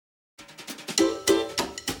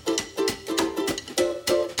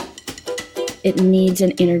It needs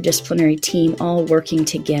an interdisciplinary team all working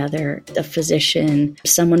together. A physician,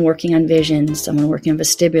 someone working on vision, someone working on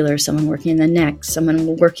vestibular, someone working in the neck,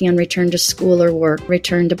 someone working on return to school or work,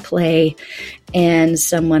 return to play, and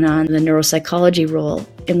someone on the neuropsychology role.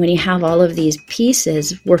 And when you have all of these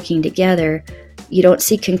pieces working together, you don't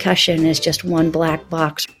see concussion as just one black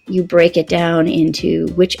box. You break it down into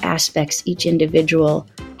which aspects each individual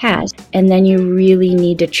has. And then you really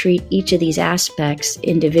need to treat each of these aspects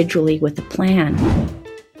individually with a plan.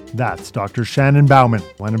 That's Dr. Shannon Bauman,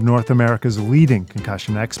 one of North America's leading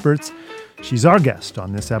concussion experts. She's our guest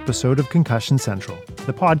on this episode of Concussion Central,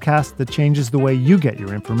 the podcast that changes the way you get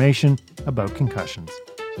your information about concussions.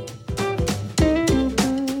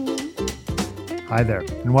 Hi there,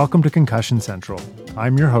 and welcome to Concussion Central.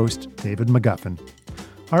 I'm your host, David McGuffin.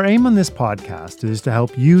 Our aim on this podcast is to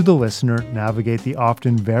help you, the listener, navigate the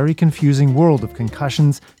often very confusing world of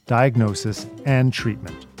concussions, diagnosis, and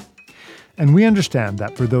treatment. And we understand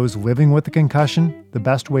that for those living with a concussion, the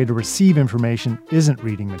best way to receive information isn't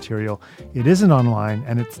reading material, it isn't online,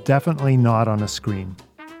 and it's definitely not on a screen.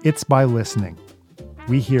 It's by listening.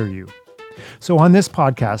 We hear you. So on this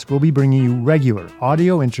podcast, we'll be bringing you regular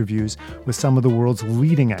audio interviews with some of the world's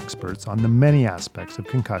leading experts on the many aspects of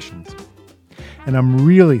concussions. And I'm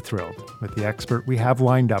really thrilled with the expert we have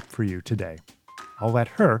lined up for you today. I'll let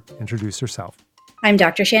her introduce herself. I'm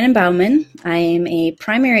Dr. Shannon Bauman. I am a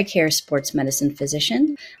primary care sports medicine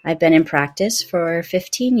physician. I've been in practice for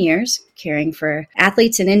 15 years, caring for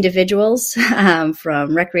athletes and individuals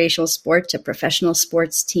from recreational sport to professional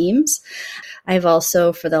sports teams. I've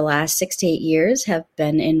also, for the last 6 to 8 years, have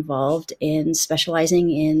been involved in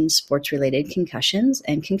specializing in sports-related concussions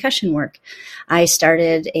and concussion work. I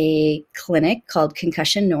started a clinic called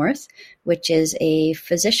Concussion North, which is a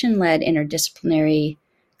physician-led interdisciplinary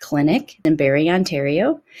clinic in Barrie,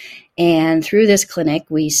 Ontario. And through this clinic,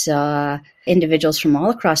 we saw individuals from all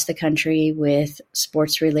across the country with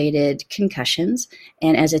sports-related concussions.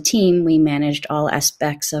 And as a team, we managed all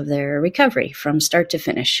aspects of their recovery from start to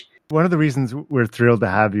finish. One of the reasons we're thrilled to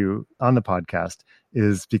have you on the podcast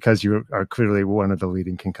is because you are clearly one of the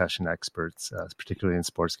leading concussion experts, particularly in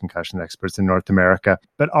sports concussion experts in North America.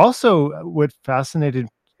 But also what fascinated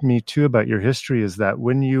me too about your history is that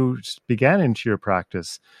when you began into your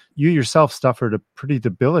practice, you yourself suffered a pretty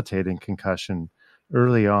debilitating concussion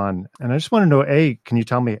early on. And I just want to know, can you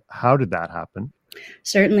tell me how did that happen?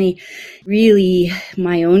 Certainly, really,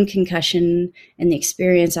 my own concussion and the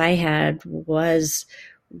experience I had was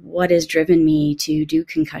what has driven me to do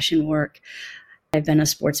concussion work. I've been a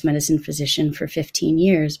sports medicine physician for 15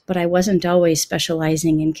 years, but I wasn't always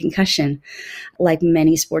specializing in concussion. Like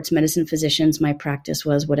many sports medicine physicians, my practice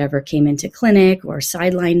was whatever came into clinic or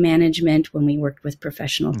sideline management when we worked with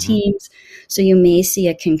professional teams. So you may see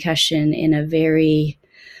a concussion in a very,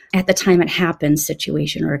 at the time it happens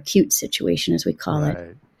situation or acute situation, as we call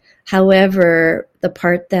it. However, the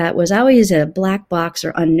part that was always a black box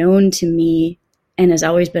or unknown to me and has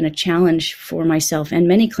always been a challenge for myself and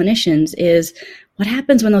many clinicians is what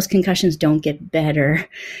happens when those concussions don't get better.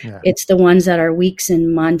 Yeah. It's the ones that are weeks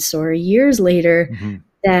and months or years later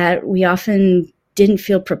that we often didn't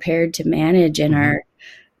feel prepared to manage, and our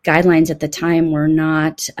guidelines at the time were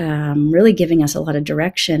not really giving us a lot of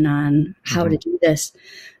direction on how to do this.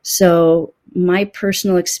 So my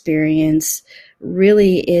personal experience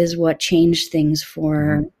really is what changed things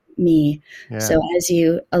for me. Yeah. So as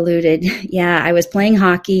you alluded, I was playing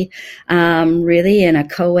hockey, really in a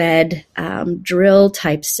co-ed drill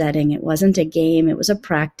type setting. It wasn't a game, it was a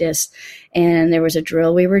practice. And there was a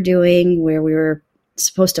drill we were doing where we were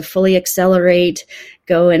supposed to fully accelerate,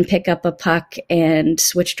 go and pick up a puck and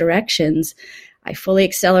switch directions. I fully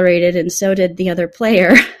accelerated and so did the other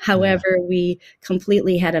player. However, we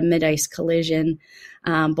completely had a mid-ice collision,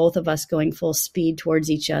 both of us going full speed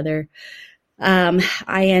towards each other.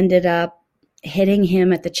 I ended up hitting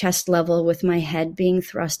him at the chest level with my head being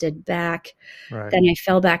thrusted back. Right. Then I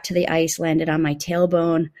fell back to the ice, landed on my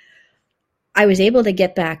tailbone. I was able to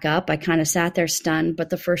get back up. I kind of sat there stunned,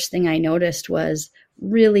 but the first thing I noticed was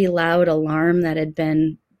really loud alarm that had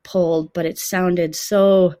been pulled, but it sounded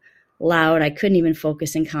so loud I couldn't even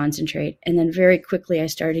focus and concentrate. And then very quickly I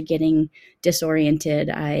started getting disoriented.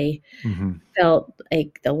 I felt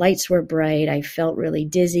like the lights were bright. I felt really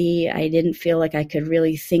dizzy. I didn't feel like I could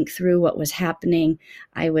really think through what was happening.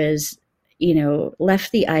 I was,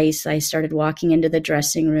 left the ice. I started walking into the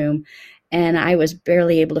dressing room and I was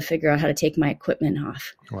barely able to figure out how to take my equipment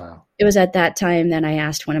off. Wow. It was at that time that I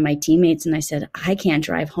asked one of my teammates and I said, I can't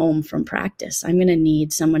drive home from practice. I'm going to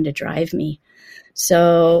need someone to drive me.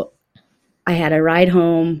 So I had a ride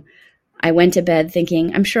home. I went to bed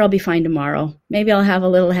thinking, I'm sure I'll be fine tomorrow. Maybe I'll have a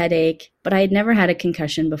little headache, but I had never had a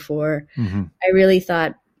concussion before. Mm-hmm. I really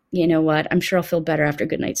thought, you know what, I'm sure I'll feel better after a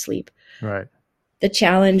good night's sleep. Right. The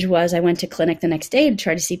challenge was I went to clinic the next day to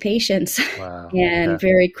try to see patients. Wow. And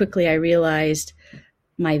very quickly I realized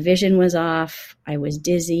my vision was off. I was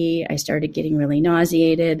dizzy. I started getting really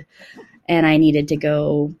nauseated, and I needed to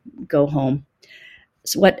go home.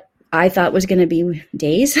 So what I thought was going to be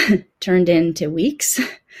days turned into weeks,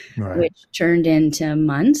 Right. which turned into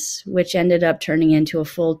months, which ended up turning into a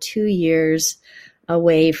full 2 years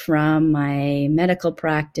away from my medical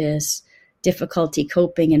practice, difficulty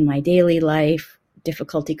coping in my daily life,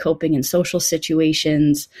 difficulty coping in social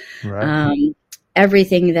situations. Right.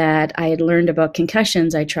 Everything that I had learned about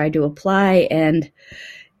concussions, I tried to apply. And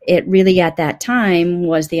it really at that time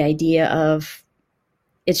was the idea of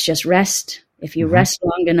it's just rest. If you rest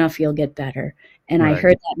long enough, you'll get better. And I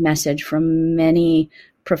heard that message from many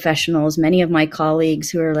professionals, many of my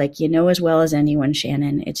colleagues who are like, you know, as well as anyone,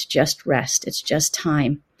 Shannon, it's just rest. It's just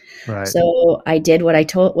time. Right. So I did what I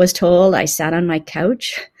was told. I sat on my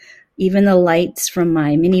couch. Even the lights from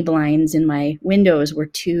my mini blinds in my windows were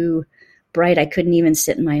too bright. I couldn't even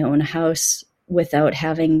sit in my own house without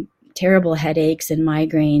having terrible headaches and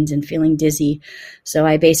migraines and feeling dizzy. So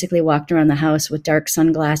I basically walked around the house with dark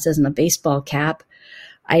sunglasses and a baseball cap.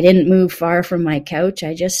 I didn't move far from my couch.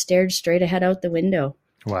 I just stared straight ahead out the window.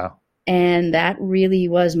 Wow. And that really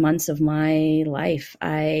was months of my life.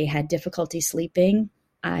 I had difficulty sleeping.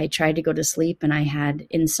 I tried to go to sleep and I had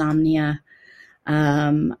insomnia.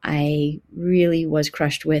 I really was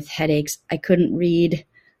crushed with headaches. I couldn't read.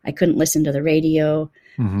 I couldn't listen to the radio.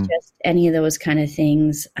 Just any of those kind of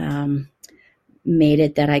things made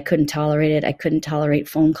it that I couldn't tolerate it. I couldn't tolerate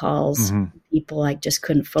phone calls. People, I just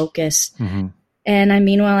couldn't focus. And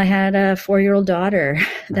meanwhile, I had a 4-year-old daughter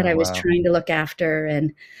that I was trying to look after,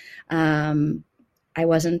 and I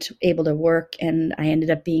wasn't able to work, and I ended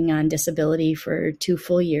up being on disability for 2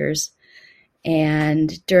 full years.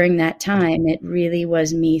 And during that time, it really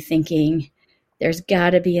was me thinking, there's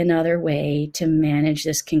got to be another way to manage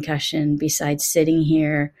this concussion besides sitting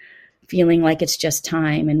here feeling like it's just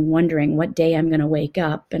time and wondering what day I'm going to wake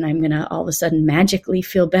up and I'm going to all of a sudden magically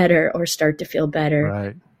feel better or start to feel better.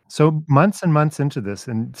 Right. So months and months into this,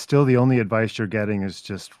 and still the only advice you're getting is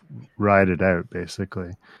just ride it out,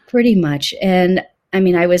 basically. Pretty much. And I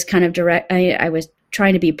mean, I was kind of I was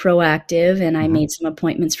trying to be proactive, and I made some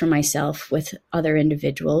appointments for myself with other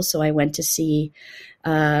individuals. So I went to see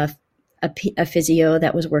a physio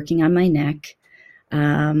that was working on my neck.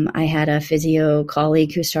 I had a physio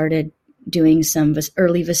colleague who started doing some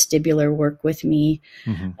early vestibular work with me.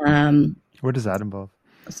 What does that involve?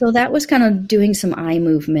 So that was kind of doing some eye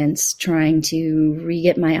movements, trying to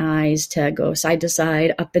re-get my eyes to go side to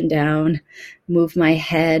side, up and down, move my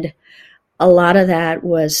head. A lot of that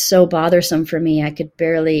was so bothersome for me, I could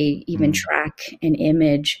barely even track an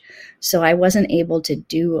image. So I wasn't able to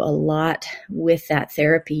do a lot with that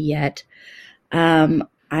therapy yet. I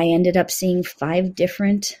ended up seeing 5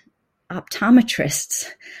 different optometrists.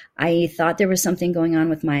 I thought there was something going on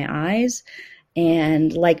with my eyes.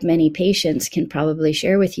 And like many patients can probably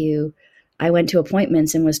share with you, I went to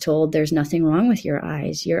appointments and was told there's nothing wrong with your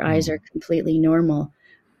eyes. Your eyes are completely normal.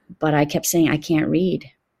 But I kept saying, I can't read.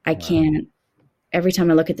 I can't. Every time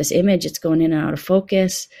I look at this image, it's going in and out of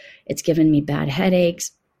focus. It's giving me bad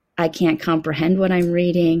headaches. I can't comprehend what I'm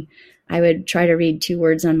reading. I would try to read 2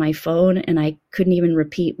 words on my phone and I couldn't even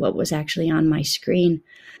repeat what was actually on my screen.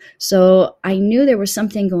 So I knew there was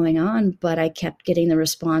something going on, but I kept getting the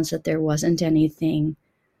response that there wasn't anything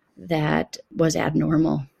that was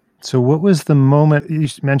abnormal. So what was the moment, you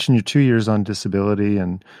mentioned you're 2 years on disability,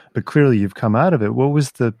 but clearly you've come out of it. What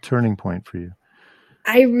was the turning point for you?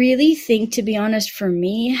 I really think, to be honest, for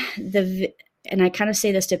me, and I kind of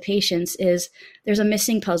say this to patients, is there's a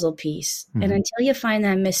missing puzzle piece. And until you find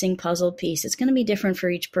that missing puzzle piece, it's going to be different for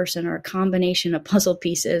each person, or a combination of puzzle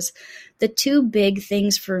pieces. The 2 big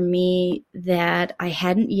things for me that I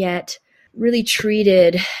hadn't yet really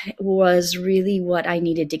treated was really what I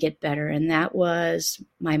needed to get better. And that was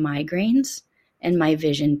my migraines and my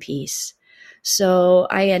vision piece. So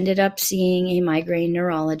I ended up seeing a migraine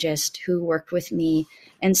neurologist who worked with me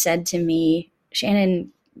and said to me,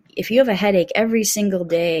 Shannon, if you have a headache every single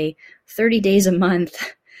day, 30 days a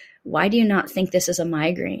month, why do you not think this is a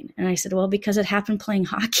migraine? And I said, well, because it happened playing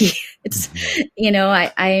hockey. It's,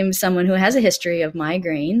 I am someone who has a history of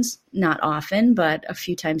migraines, not often, but a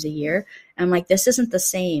few times a year. And I'm like, this isn't the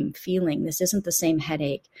same feeling. This isn't the same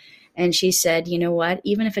headache. And she said, you know what,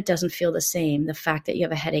 even if it doesn't feel the same, the fact that you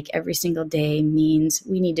have a headache every single day means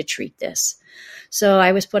we need to treat this. So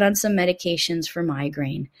I was put on some medications for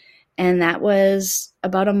migraine. And that was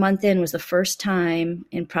about a month in, was the first time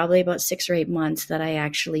in probably about 6 or 8 months that I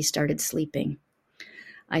actually started sleeping.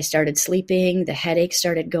 I started sleeping, the headache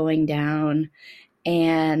started going down,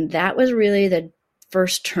 and that was really the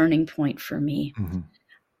first turning point for me. Mm-hmm.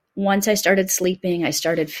 Once I started sleeping, I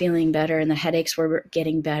started feeling better and the headaches were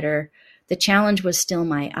getting better. The challenge was still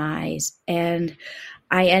my eyes. And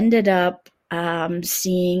I ended up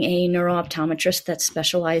seeing a neuro-optometrist that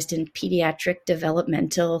specialized in pediatric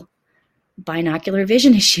developmental binocular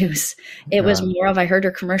vision issues. It was more of, I heard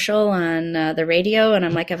her commercial on the radio and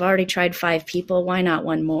I'm like, I've already tried 5 people. Why not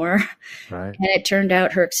one more? Right. And it turned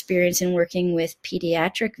out her experience in working with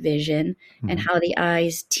pediatric vision and how the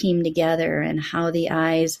eyes team together and how the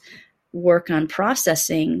eyes work on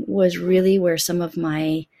processing was really where some of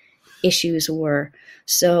my issues were.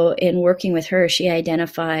 So in working with her, she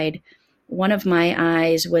identified one of my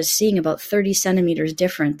eyes was seeing about 30 centimeters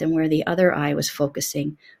different than where the other eye was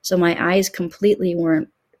focusing. So my eyes completely weren't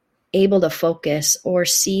able to focus or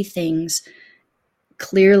see things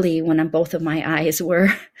clearly when both of my eyes were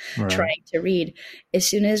trying to read. As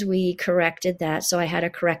soon as we corrected that, so I had a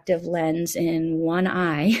corrective lens in one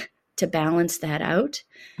eye to balance that out.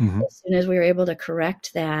 Mm-hmm. As soon as we were able to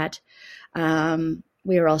correct that,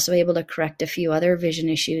 we were also able to correct a few other vision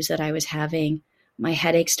issues that I was having. My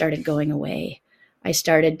headache started going away. I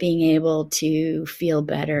started being able to feel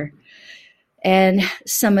better. And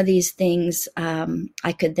some of these things,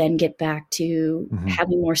 I could then get back to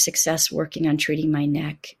having more success working on treating my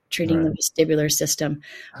neck, treating the vestibular system.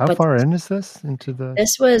 How far in is this?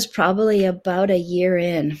 This was probably about a year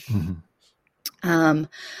in.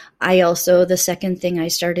 I also, the second thing I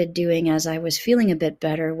started doing as I was feeling a bit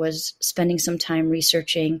better was spending some time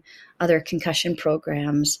researching other concussion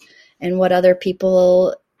programs and what other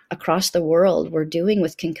people across the world were doing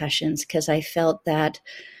with concussions, because I felt that,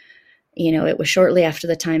 it was shortly after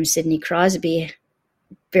the time Sidney Crosby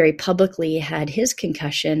very publicly had his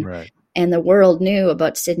concussion. Right. And the world knew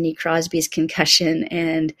about Sidney Crosby's concussion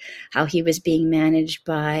and how he was being managed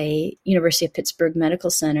by University of Pittsburgh Medical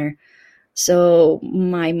Center. So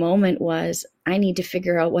my moment was, I need to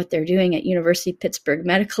figure out what they're doing at University of Pittsburgh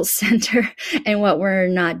Medical Center and what we're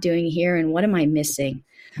not doing here and what am I missing?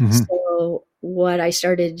 Mm-hmm. So what I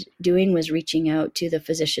started doing was reaching out to the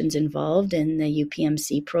physicians involved in the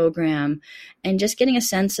UPMC program and just getting a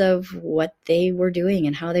sense of what they were doing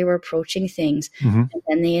and how they were approaching things. Mm-hmm. And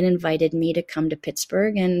then they had invited me to come to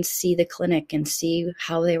Pittsburgh and see the clinic and see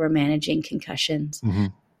how they were managing concussions. Mm-hmm.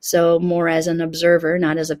 So more as an observer,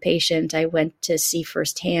 not as a patient, I went to see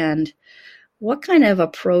firsthand what kind of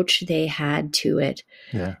approach they had to it.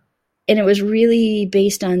 Yeah. And it was really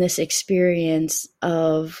based on this experience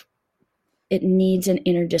of it needs an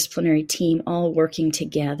interdisciplinary team all working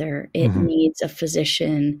together. It needs a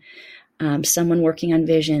physician, someone working on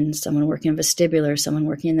vision, someone working on vestibular, someone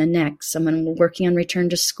working in the neck, someone working on return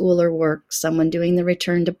to school or work, someone doing the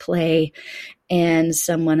return to play, and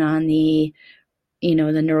someone on the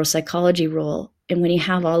neuropsychology role. And when you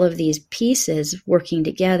have all of these pieces working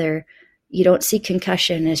together, you don't see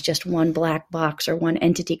concussion as just one black box or one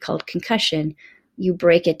entity called concussion. You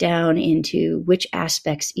break it down into which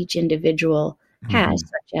aspects each individual has,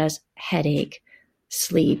 such as headache,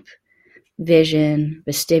 sleep, vision,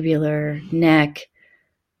 vestibular, neck,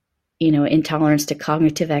 intolerance to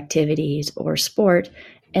cognitive activities or sport.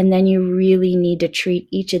 And then you really need to treat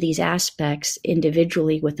each of these aspects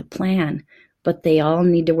individually with a plan. But they all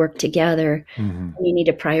need to work together. Mm-hmm. You need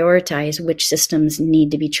to prioritize which systems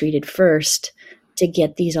need to be treated first to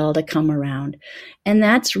get these all to come around. And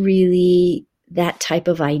that's really that type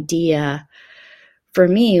of idea for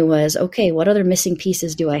me was, okay, what other missing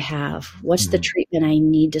pieces do I have? What's the treatment I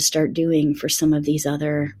need to start doing for some of these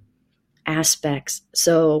other aspects?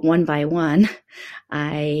 So one by one,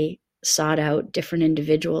 I sought out different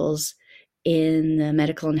individuals in the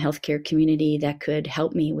medical and healthcare community that could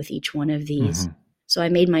help me with each one of these. So I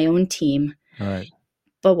made my own team. Right.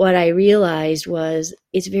 But what I realized was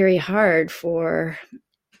it's very hard for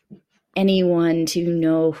anyone to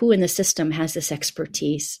know who in the system has this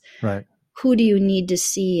expertise. Right. Who do you need to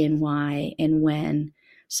see and why and when?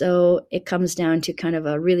 So it comes down to kind of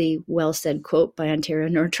a really well said quote by Ontario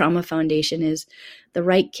Neurotrauma Foundation is the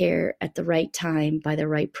right care at the right time by the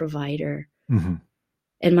right provider. Mm-hmm.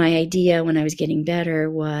 And my idea when I was getting better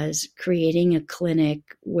was creating a clinic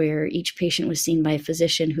where each patient was seen by a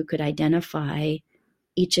physician who could identify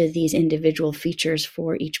each of these individual features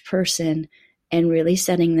for each person and really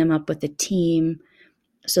setting them up with a team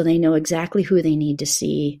so they know exactly who they need to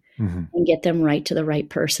see Mm-hmm. and get them right to the right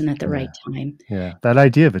person at the Yeah. right time. Yeah. That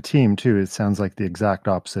idea of a team too, it sounds like the exact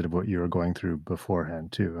opposite of what you were going through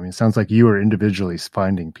beforehand too. I mean, it sounds like you were individually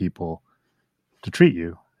finding people to treat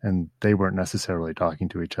you and they weren't necessarily talking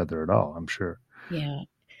to each other at all, I'm sure. Yeah.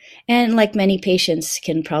 And like many patients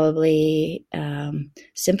can probably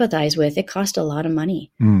sympathize with, it cost a lot of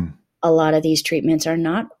money. Mm. A lot of these treatments are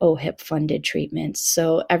not OHIP funded treatments.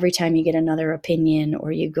 So every time you get another opinion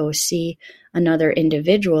or you go see another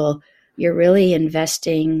individual, you're really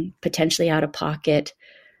investing potentially out of pocket.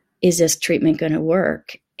 Is this treatment going to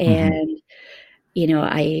work? Mm-hmm.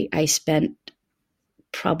 And, I spent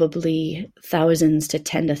probably thousands to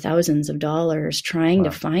tens of thousands of dollars trying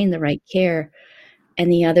to find the right care.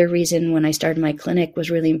 And the other reason when I started my clinic was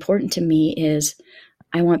really important to me is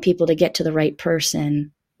I want people to get to the right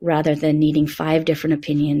person rather than needing 5 different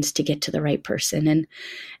opinions to get to the right person.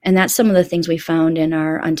 And that's some of the things we found in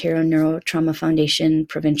our Ontario Neurotrauma Foundation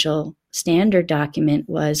provincial standard document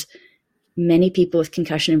was many people with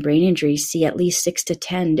concussion and brain injury see at least 6 to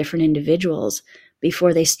 10 different individuals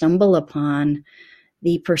before they stumble upon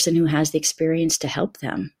the person who has the experience to help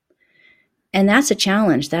them. And that's a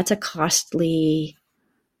challenge. That's a costly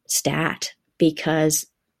stat because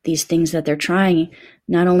these things that they're trying,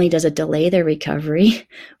 not only does it delay their recovery,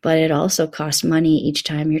 but it also costs money each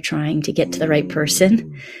time you're trying to get to the right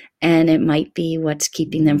person. And it might be what's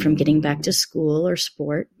keeping them from getting back to school or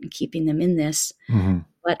sport and keeping them in this. Mm-hmm.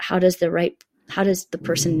 But how does the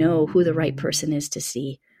person know who the right person is to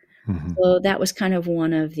see? Mm-hmm. So that was kind of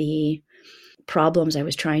one of the problems I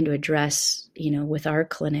was trying to address, with our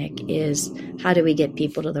clinic is how do we get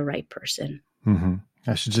people to the right person? Mm-hmm.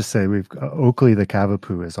 I should just say we've Oakley the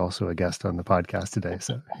Cavapoo is also a guest on the podcast today.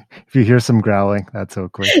 So if you hear some growling, that's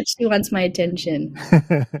Oakley. She wants my attention.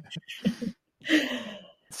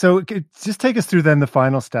 So just take us through then the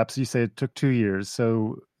final steps. You say it took 2 years.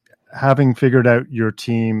 So having figured out your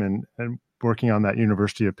team and working on that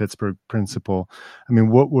University of Pittsburgh principle, I mean,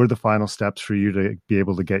 what were the final steps for you to be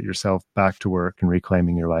able to get yourself back to work and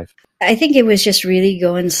reclaiming your life? I think it was just really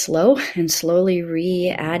going slow and slowly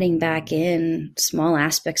re-adding back in small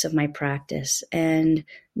aspects of my practice and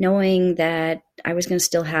knowing that I was going to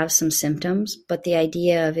still have some symptoms, but the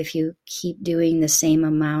idea of if you keep doing the same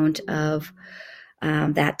amount of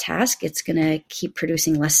that task, it's going to keep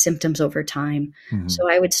producing less symptoms over time. Mm-hmm. So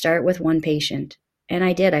I would start with one patient. And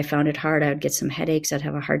I did. I found it hard. I would get some headaches. I'd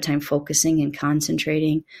have a hard time focusing and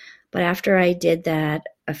concentrating. But after I did that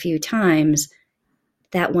a few times,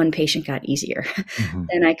 that one patient got easier. Mm-hmm.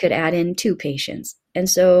 Then I could add in 2 patients. And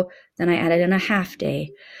so then I added in a half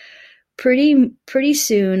day. Pretty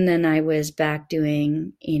soon, then I was back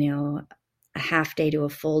doing, a half day to a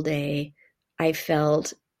full day. I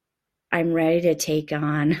felt I'm ready to take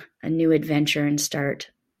on a new adventure and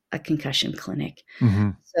start a concussion clinic. Mm-hmm.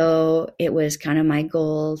 So it was kind of my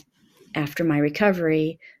goal after my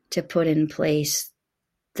recovery to put in place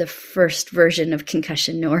the first version of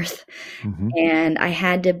Concussion North. Mm-hmm. And I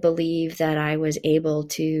had to believe that I was able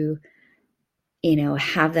to,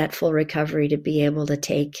 have that full recovery to be able to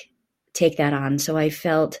take that on. So I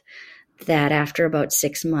felt that after about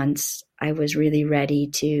 6 months, I was really ready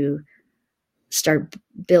to start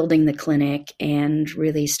building the clinic and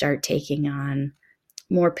really start taking on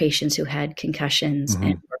more patients who had concussions mm-hmm.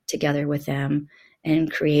 and work together with them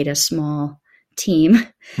and create a small team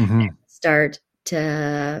mm-hmm. and start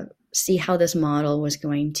to see how this model was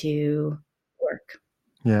going to work.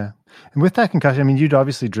 Yeah. And with that concussion, I mean, you'd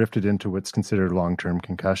obviously drifted into what's considered long-term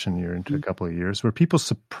concussion. You're into mm-hmm. a couple of years. Were people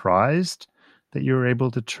surprised that you were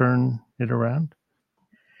able to turn it around?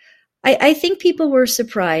 I think people were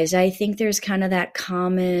surprised. I think there's kind of that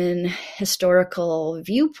common historical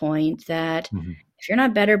viewpoint that mm-hmm. if you're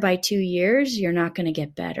not better by 2 years, you're not going to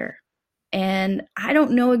get better. And I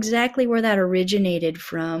don't know exactly where that originated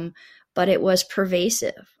from, but it was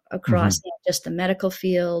pervasive across mm-hmm. not just the medical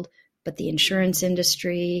field, but the insurance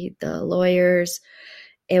industry, the lawyers.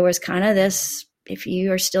 It was kind of this, if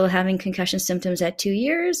you are still having concussion symptoms at 2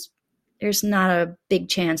 years, there's not a big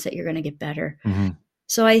chance that you're going to get better. Mm-hmm.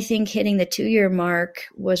 So I think hitting the 2-year mark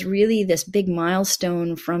was really this big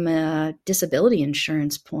milestone from a disability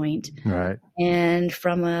insurance point, right, and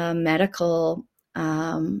from a medical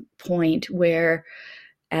point where,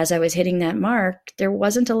 as I was hitting that mark, there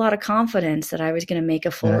wasn't a lot of confidence that I was going to make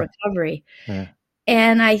a full recovery. Yeah.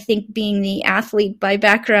 And I think being the athlete by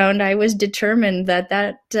background, I was determined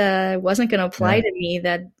that wasn't going to apply to me,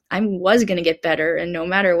 that I was going to get better. And no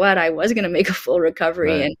matter what, I was going to make a full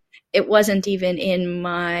recovery. Right. And it wasn't even in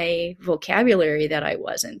my vocabulary that I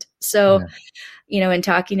wasn't. So, in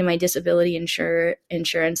talking to my disability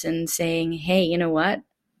insurance and saying, hey, you know what?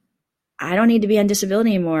 I don't need to be on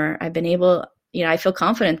disability anymore. I've been able, I feel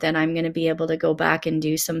confident that I'm going to be able to go back and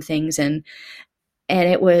do some things. And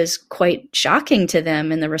it was quite shocking to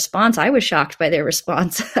them. And the response, I was shocked by their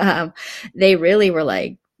response. They really were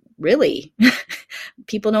like, really?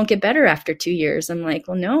 People don't get better after 2 years. I'm like,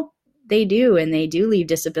 well, no, they do. And they do leave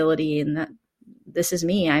disability. And this is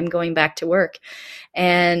me. I'm going back to work.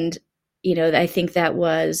 And, I think that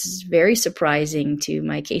was very surprising to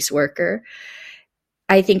my caseworker.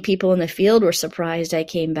 I think people in the field were surprised I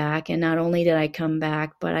came back. And not only did I come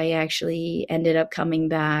back, but I actually ended up coming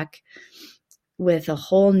back with a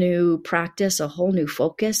whole new practice, a whole new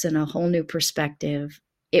focus, and a whole new perspective.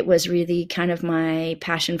 It was really kind of my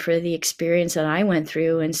passion for the experience that I went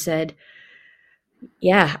through and said,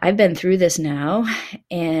 yeah, I've been through this now.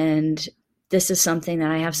 And this is something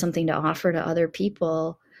that I have something to offer to other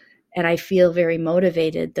people. And I feel very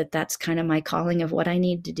motivated that that's kind of my calling of what I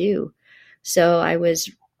need to do. So I was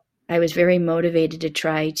very motivated to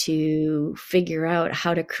try to figure out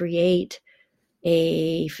how to create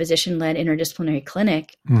a physician-led interdisciplinary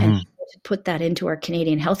clinic and to put that into our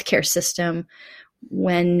Canadian healthcare system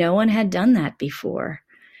when no one had done that before.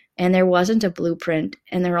 And there wasn't a blueprint,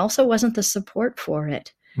 and there also wasn't the support for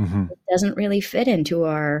it. It doesn't really fit into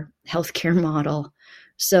our healthcare model.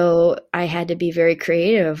 So I had to be very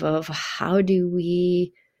creative of how do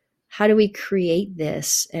we create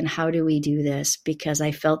this and how do we do this? Because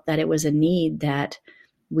I felt that it was a need that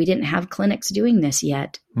we didn't have clinics doing this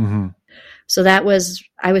yet. So I was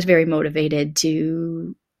very motivated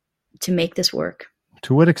to make this work.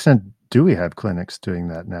 To what extent do we have clinics doing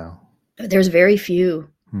that now? There's very few,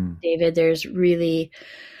 David. There's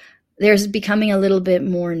becoming a little bit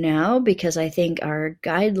more now because I think our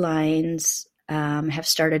guidelines have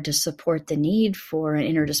started to support the need for an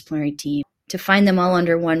interdisciplinary team. To find them all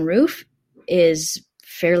under one roof is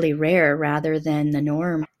fairly rare rather than the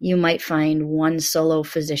norm. You might find one solo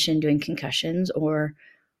physician doing concussions, or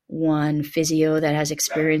one physio that has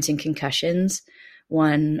experience in concussions,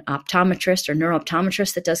 one optometrist or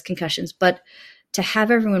neurooptometrist that does concussions. But to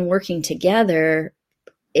have everyone working together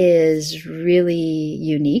is really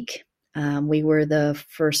unique. We were the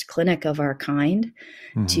first clinic of our kind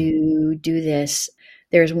to do this.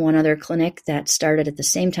 There's one other clinic that started at the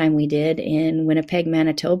same time we did in Winnipeg,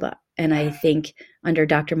 Manitoba. And I think under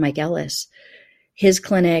Dr. Mike Ellis, his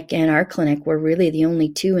clinic and our clinic were really the only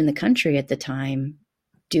two in the country at the time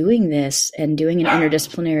doing this and doing an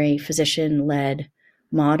interdisciplinary physician-led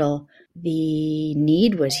model. The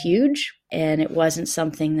need was huge, and it wasn't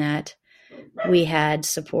something that we had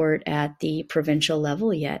support at the provincial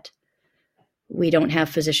level yet. We don't have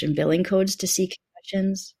physician billing codes to see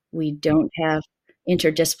concussions. We don't have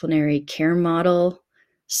interdisciplinary care model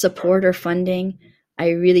support or funding. I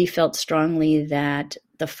really felt strongly that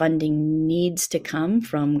the funding needs to come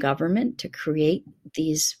from government to create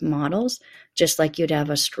these models. Just like you'd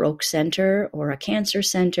have a stroke center or a cancer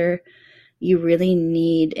center, you really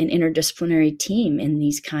need an interdisciplinary team in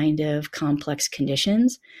these kind of complex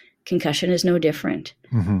conditions. Concussion is no different.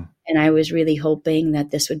 And I was really hoping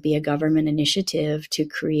that this would be a government initiative to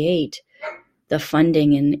create the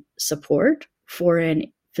funding and support for a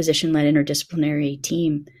physician-led interdisciplinary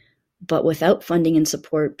team. But without funding and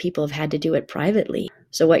support, people have had to do it privately.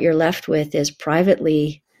 So what you're left with is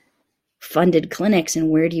privately funded clinics. And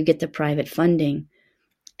where do you get the private funding?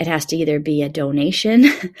 It has to either be a donation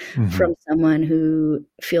from someone who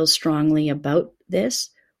feels strongly about this,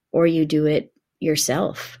 or you do it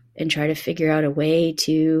yourself and try to figure out a way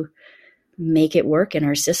to make it work in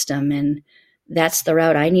our system. And that's the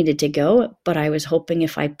route I needed to go. But I was hoping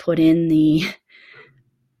if I put in the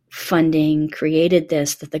funding, created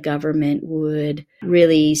this, that the government would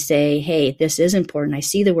really say, hey, this is important. I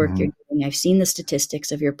see the work you're doing. I've seen the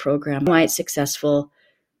statistics of your program, why it's successful.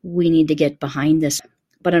 We need to get behind this.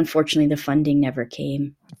 But unfortunately, the funding never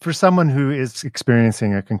came. For someone who is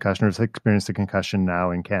experiencing a concussion or has experienced a concussion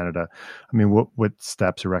now in Canada, I mean, what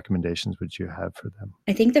steps or recommendations would you have for them?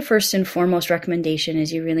 I think the first and foremost recommendation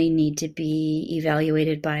is you really need to be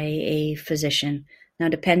evaluated by a physician. Now,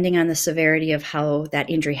 depending on the severity of how that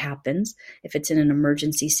injury happens, if it's in an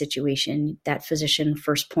emergency situation, that physician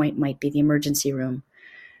first point might be the emergency room.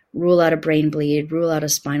 Rule out a brain bleed, rule out a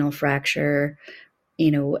spinal fracture,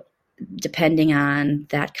 depending on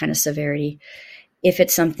that kind of severity. If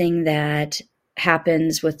it's something that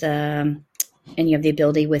happens with and you have the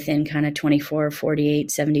ability within kind of 24, 48,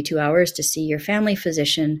 72 hours to see your family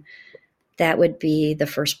physician, that would be the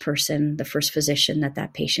first physician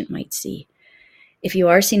that patient might see. If you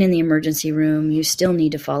are seen in the emergency room, you still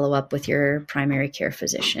need to follow up with your primary care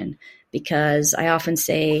physician, because I often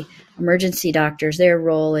say emergency doctors, their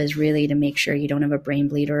role is really to make sure you don't have a brain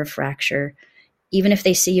bleed or a fracture. Even if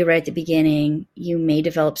they see you right at the beginning, you may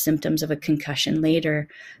develop symptoms of a concussion later.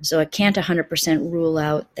 So it can't 100% rule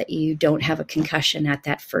out that you don't have a concussion at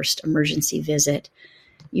that first emergency visit.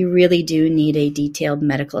 You really do need a detailed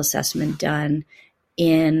medical assessment done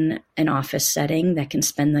in an office setting that can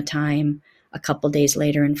spend the time a couple days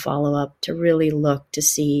later in follow-up to really look to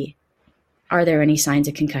see, are there any signs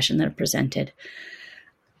of concussion that are presented?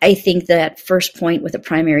 I think that first point with the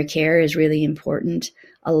primary care is really important.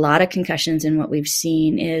 A lot of concussions in what we've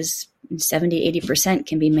seen is 70-80%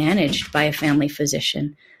 can be managed by a family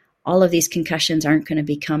physician. All of these concussions aren't going to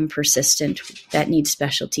become persistent that need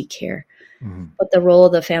specialty care. Mm-hmm. But the role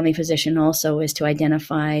of the family physician also is to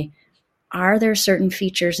identify, are there certain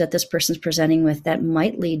features that this person's presenting with that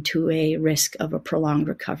might lead to a risk of a prolonged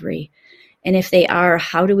recovery? And if they are,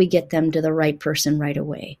 how do we get them to the right person right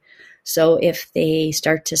away? So if they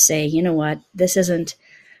start to say, you know what, this isn't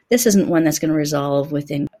one that's going to resolve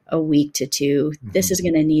within a week to two. Mm-hmm. This is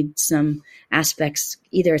going to need some aspects.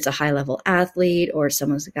 Either it's a high-level athlete, or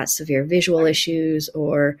someone's got severe visual issues,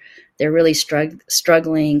 or they're really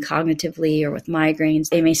struggling cognitively or with migraines.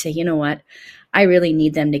 They may say, you know what, I really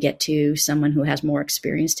need them to get to someone who has more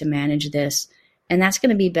experience to manage this. And that's going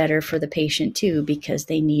to be better for the patient too, because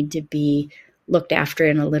they need to be looked after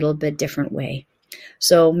in a little bit different way.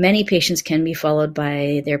 So many patients can be followed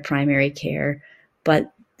by their primary care,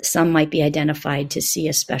 but some might be identified to see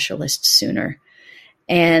a specialist sooner.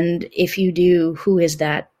 And if you do, who is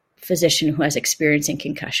that physician who has experience in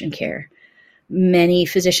concussion care? Many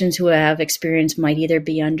physicians who have experience might either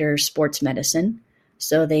be under sports medicine,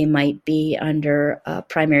 so they might be under a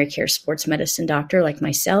primary care sports medicine doctor like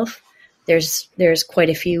myself. There's quite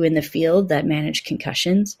a few in the field that manage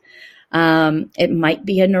concussions. It might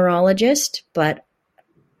be a neurologist, but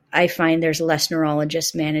I find there's less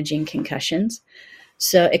neurologists managing concussions.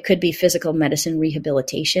 So it could be physical medicine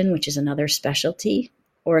rehabilitation, which is another specialty,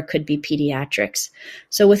 or it could be pediatrics.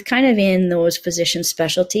 So with kind of in those physician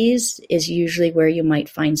specialties is usually where you might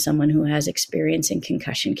find someone who has experience in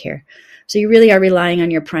concussion care. So you really are relying on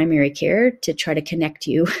your primary care to try to connect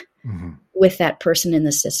you mm-hmm. with that person in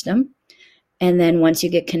the system. And then once you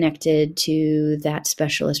get connected to that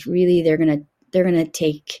specialist, really they're gonna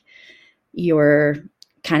take your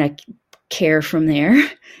kind of care from there.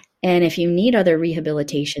 And if you need other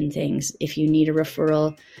rehabilitation things, if you need a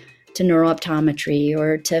referral to neurooptometry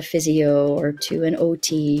or to physio or to an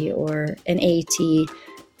OT or an AT,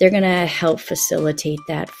 they're going to help facilitate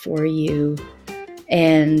that for you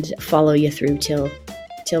and follow you through till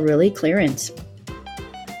really clearance.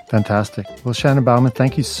 Fantastic. Well, Shannon Bauman,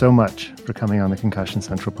 thank you so much for coming on the Concussion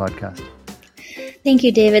Central podcast. Thank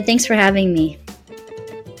you, David. Thanks for having me.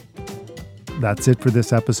 That's it for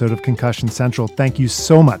this episode of Concussion Central. Thank you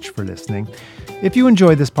so much for listening. If you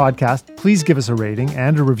enjoyed this podcast, please give us a rating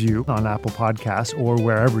and a review on Apple Podcasts or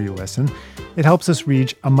wherever you listen. It helps us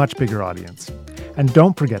reach a much bigger audience. And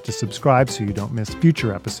don't forget to subscribe so you don't miss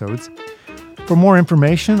future episodes. For more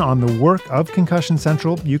information on the work of Concussion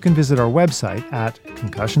Central, you can visit our website at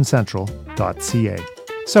concussioncentral.ca.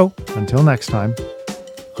 So, until next time,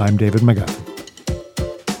 I'm David McGuffin.